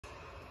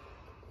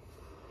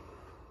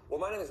Well,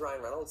 my name is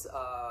Ryan Reynolds.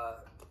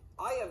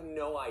 I have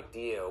no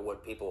idea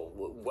what people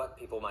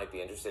might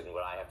be interested in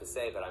what I have to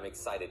say, but I'm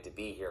excited to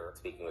be here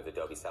speaking with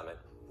Adobe Summit.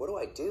 What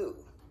do?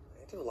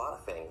 I do a lot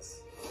of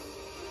things.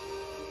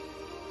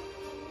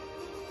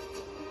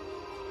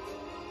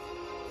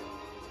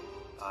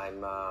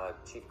 I'm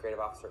Chief Creative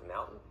Officer at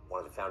Mountain,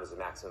 one of the founders of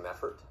Maximum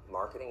Effort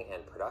Marketing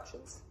and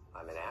Productions.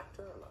 I'm an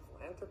actor, I'm a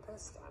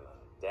philanthropist, I'm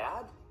a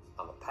dad,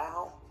 I'm a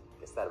pal. I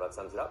guess that about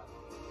sums it up.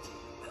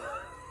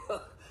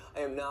 I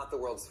am not the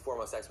world's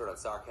foremost expert on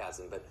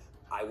sarcasm, but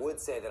I would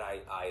say that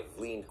I've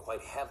leaned quite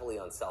heavily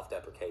on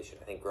self-deprecation.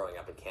 I think growing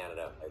up in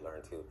Canada, I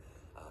learned to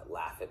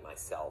laugh at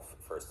myself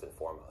first and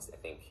foremost. I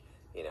think,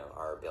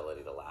 our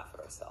ability to laugh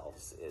at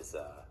ourselves is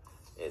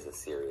a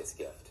serious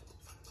gift.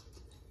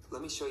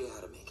 Let me show you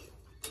how to make it.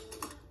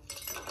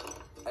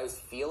 I always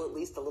feel at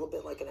least a little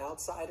bit like an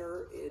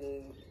outsider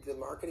in the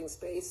marketing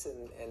space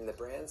and the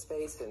brand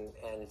space, and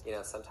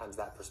sometimes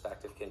that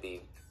perspective can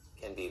be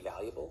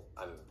valuable.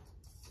 I'm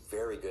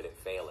very good at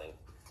failing,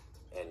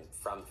 and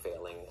from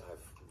failing,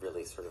 I've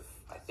really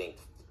I think,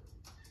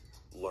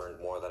 learned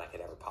more than I could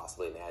ever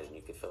possibly imagine.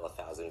 You could fill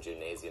 1,000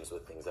 gymnasiums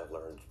with things I've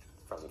learned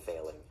from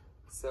failing.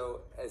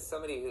 So as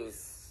somebody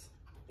who's,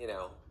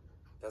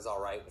 does all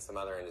right in some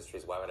other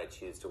industries, why would I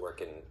choose to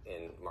work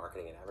in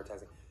marketing and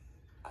advertising?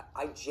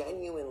 I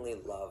genuinely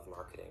love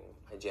marketing.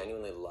 I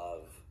genuinely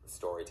love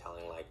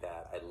storytelling like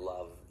that. I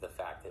love the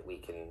fact that we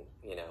can,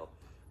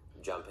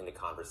 jump into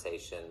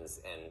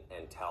conversations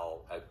and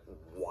tell a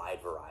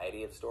wide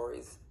variety of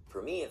stories. For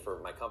me and for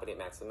my company at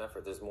Maximum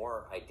Effort, there's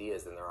more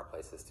ideas than there are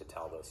places to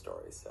tell those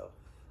stories. So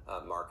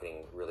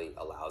marketing really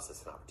allows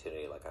us an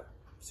opportunity, like a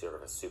sort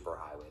of a super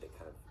highway to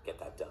kind of get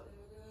that done.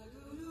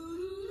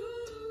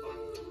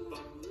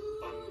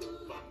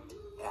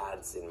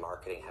 Ads in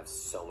marketing have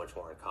so much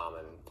more in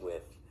common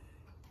with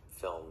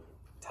film,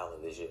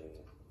 television,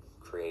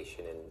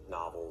 creation and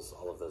novels,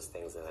 all of those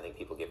things, and I think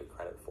people give it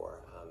credit for.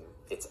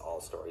 It's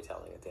all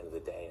storytelling at the end of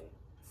the day. And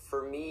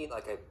for me,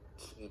 like a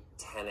key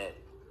tenet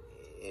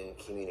in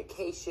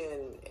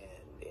communication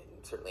and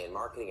certainly in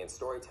marketing and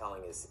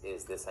storytelling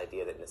is this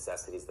idea that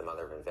necessity is the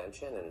mother of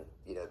invention. And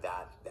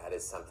that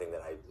is something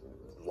that I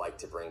like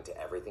to bring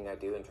to everything I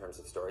do in terms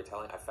of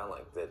storytelling. I found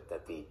like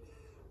that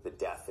the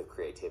death of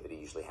creativity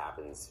usually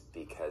happens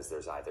because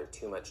there's either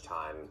too much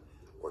time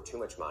or too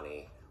much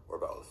money or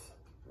both.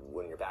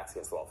 When your back's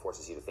against the wall, it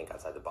forces you to think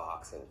outside the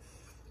box and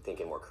think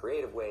in more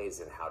creative ways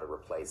and how to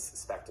replace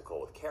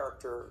spectacle with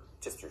character.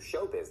 Just through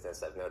show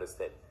business, I've noticed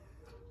that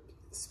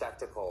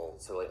spectacle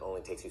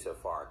only takes you so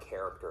far.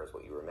 Character is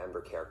what you remember,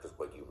 character is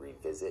what you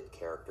revisit,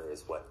 character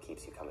is what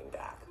keeps you coming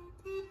back.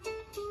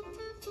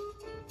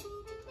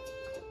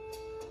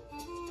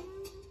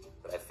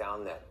 But I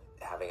found that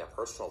having a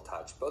personal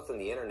touch, both on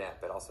the internet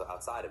but also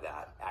outside of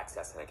that,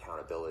 access and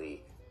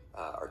accountability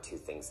are two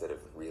things that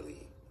have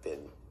really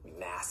been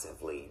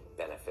massively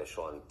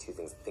beneficial, and two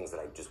things that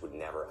I just would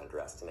never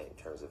underestimate in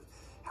terms of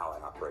how I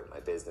operate my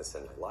business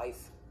and my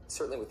life.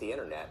 Certainly with the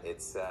internet,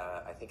 it's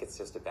I think it's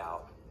just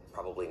about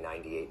probably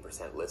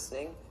 98%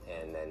 listening,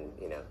 and then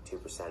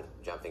 2%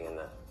 jumping in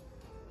the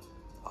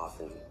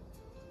often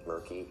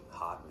murky,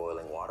 hot,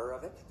 boiling water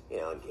of it.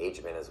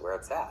 Engagement is where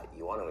it's at.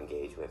 You want to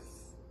engage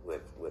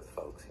with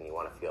folks, and you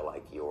want to feel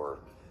like you're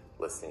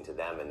listening to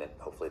them, and that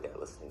hopefully they're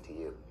listening to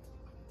you.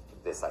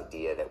 This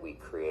idea that we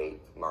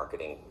create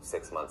marketing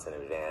 6 months in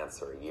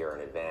advance or a year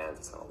in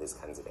advance, and all these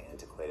kinds of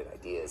antiquated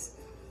ideas,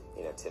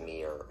 to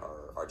me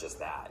are just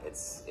that.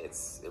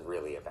 It's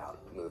really about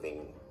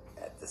moving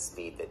at the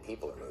speed that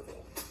people are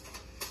moving.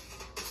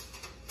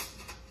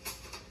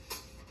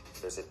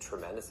 There's a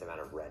tremendous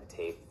amount of red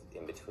tape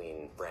in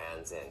between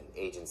brands and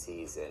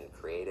agencies and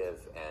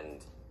creative,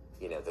 and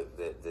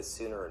the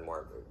sooner and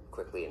more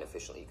quickly and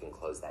efficiently you can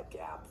close that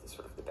gap,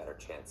 the better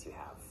chance you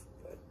have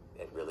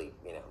at really,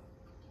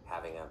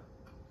 having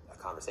a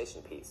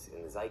conversation piece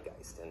in the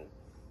zeitgeist. And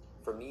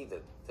for me,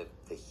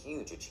 the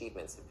huge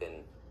achievements have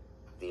been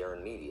the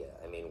earned media.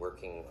 I mean,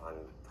 working on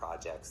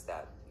projects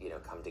that,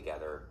 come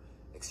together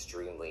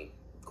extremely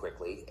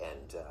quickly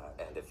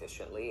and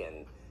efficiently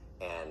and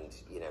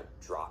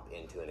drop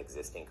into an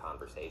existing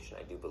conversation.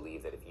 I do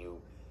believe that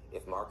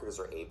if marketers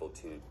are able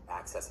to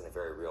access in a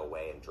very real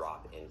way and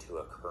drop into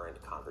a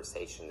current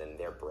conversation, then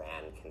their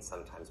brand can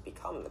sometimes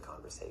become the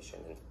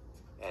conversation.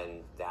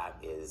 And that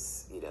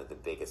is, the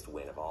biggest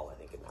win of all, I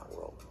think, in that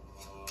world.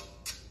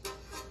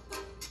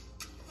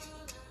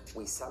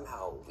 We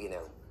somehow,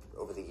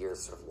 over the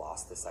years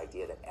lost this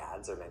idea that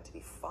ads are meant to be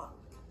fun.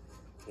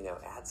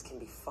 Ads can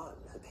be fun.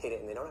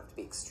 They don't have to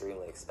be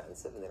extremely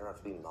expensive, and they don't have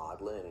to be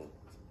maudlin. And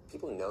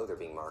people know they're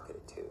being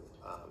marketed to.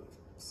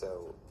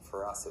 So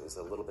for us, it was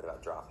a little bit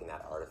about dropping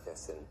that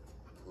artifice and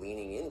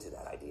leaning into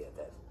that idea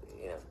that,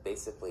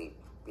 basically,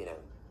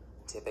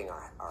 tipping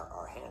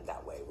our hand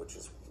that way, which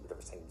is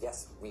saying,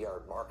 yes, we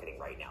are marketing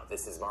right now.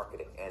 This is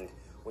marketing. And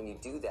when you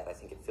do that, I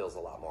think it feels a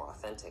lot more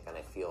authentic, and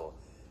I feel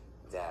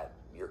that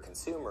your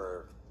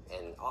consumer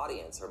and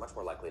audience are much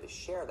more likely to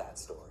share that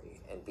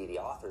story and be the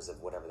authors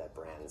of whatever that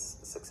brand's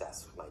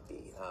success might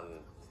be.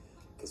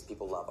 because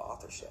people love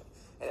authorship.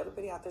 And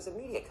everybody out there's a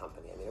media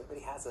company. I mean, everybody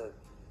has a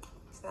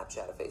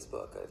Snapchat, a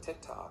Facebook, a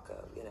TikTok,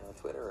 a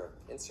Twitter,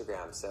 a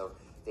Instagram. So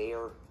they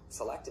are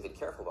selective and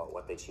careful about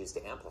what they choose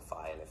to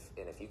amplify. And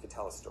if you could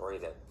tell a story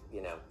that,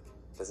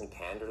 doesn't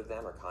pander to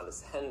them or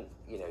condescend,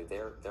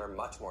 they're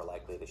much more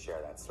likely to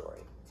share that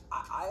story.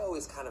 I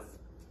always kind of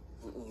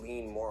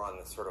lean more on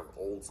the sort of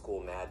old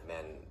school Mad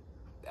Men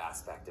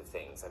aspect of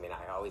things. I mean,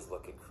 I always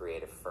look at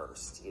creative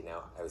first, I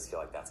always feel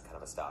like that's kind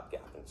of a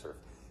stopgap and sort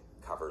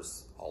of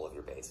covers all of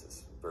your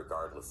bases,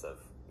 regardless of,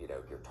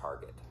 your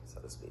target, so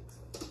to speak.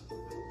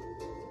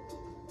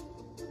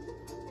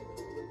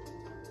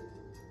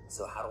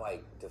 So how do I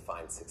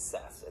define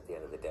success at the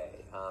end of the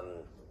day?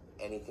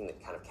 Anything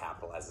that kind of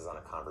capitalizes on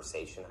a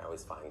conversation, I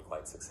always find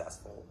quite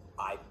successful.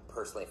 I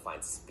personally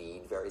find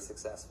speed very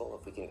successful.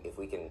 If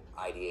we can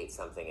ideate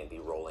something and be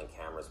rolling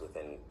cameras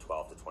within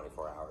 12 to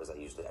 24 hours, I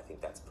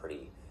think that's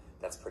pretty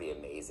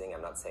amazing.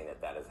 I'm not saying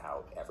that is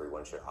how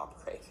everyone should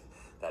operate.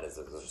 Those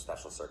are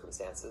special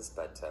circumstances,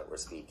 but where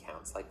speed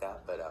counts like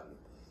that. But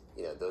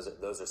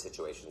those are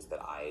situations that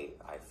I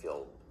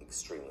feel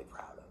extremely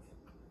proud of.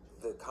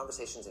 The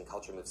conversations and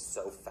culture moves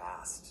so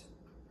fast.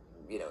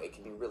 It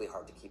can be really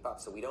hard to keep up.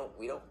 So we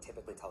don't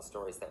typically tell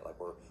stories that like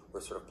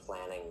we're sort of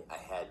planning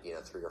ahead,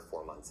 3 or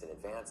 4 months in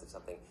advance of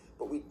something.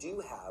 But we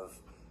do have,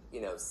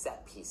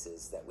 set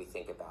pieces that we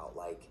think about.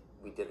 Like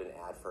we did an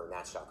ad for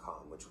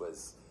Match.com, which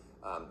was,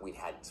 we'd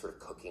had sort of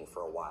cooking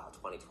for a while.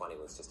 2020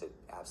 was just an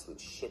absolute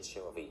shit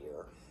show of a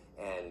year.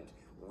 And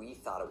we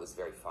thought it was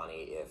very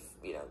funny if,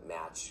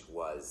 Match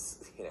was,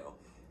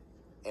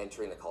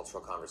 entering the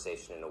cultural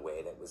conversation in a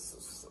way that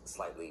was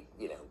slightly,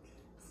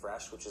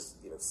 fresh, which is,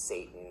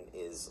 Satan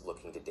is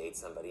looking to date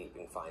somebody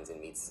and finds and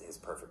meets his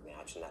perfect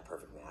match, and that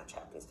perfect match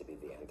happens to be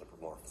the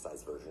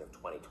anthropomorphized version of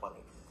 2020.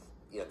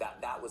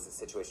 That was a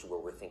situation where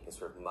we're thinking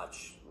sort of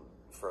much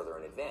further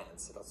in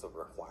advance. It also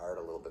required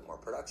a little bit more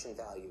production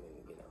value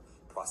and,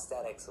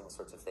 prosthetics and all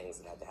sorts of things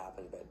that had to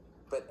happen.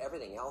 But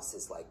everything else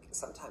is like,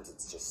 sometimes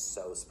it's just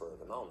so spur of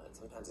the moment.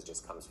 Sometimes it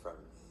just comes from,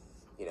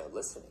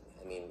 listening.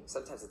 I mean,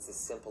 sometimes it's as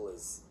simple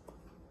as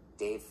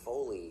Dave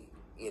Foley,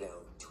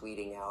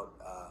 tweeting out,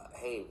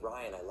 hey,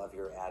 Ryan, I love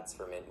your ads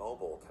for Mint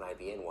Mobile. Can I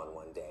be in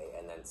one day?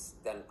 And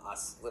then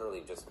us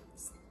literally just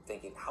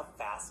thinking, how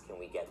fast can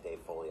we get Dave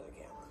Foley on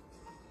camera?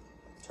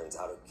 Turns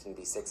out it can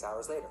be 6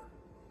 hours later.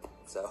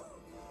 So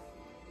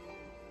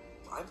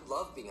I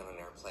love being on an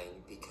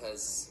airplane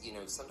because,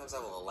 sometimes I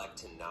will elect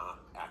to not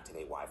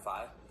activate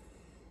Wi-Fi,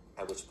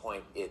 at which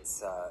point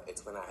it's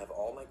when I have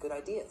all my good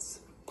ideas.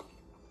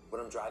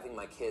 When I'm driving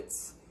my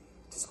kids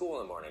to school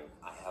in the morning,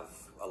 I have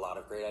a lot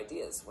of great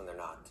ideas when they're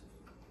not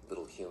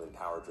little human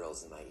power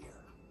drills in my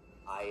ear.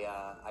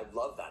 I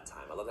love that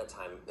time. I love that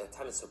time. That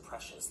time is so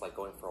precious. Like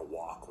going for a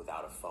walk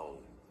without a phone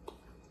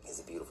is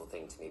a beautiful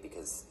thing to me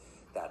because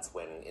that's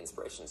when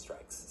inspiration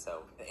strikes.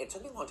 So it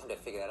took me a long time to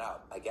figure that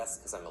out, I guess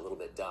because I'm a little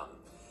bit dumb.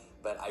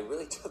 But it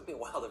really took me a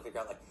while to figure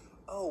out, like,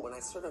 when I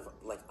sort of,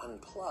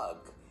 unplug,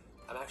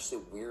 I'm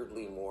actually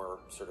weirdly more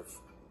sort of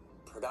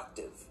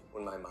productive.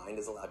 When my mind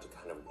is allowed to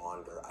kind of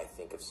wander, I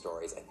think of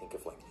stories, I think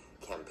of,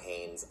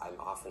 campaigns. I'm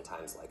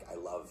oftentimes, I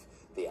love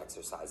the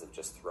exercise of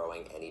just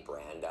throwing any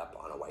brand up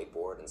on a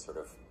whiteboard and sort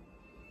of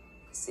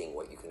seeing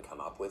what you can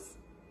come up with.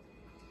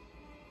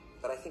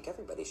 But I think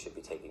everybody should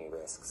be taking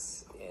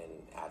risks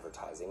in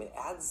advertising. I mean,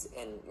 ads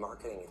and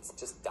marketing, it's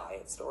just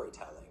diet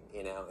storytelling,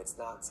 It's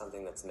not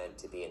something that's meant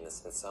to be in the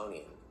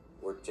Smithsonian.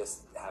 We're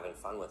just having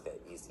fun with it.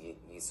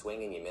 You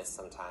swing and you miss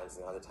sometimes,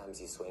 and other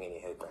times you swing and you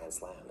hit a grand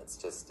slam. It's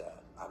just,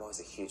 I'm always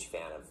a huge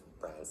fan of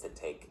brands that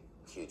take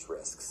huge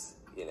risks,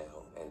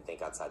 and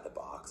think outside the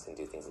box and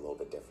do things a little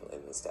bit differently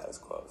than the status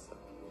quo. So.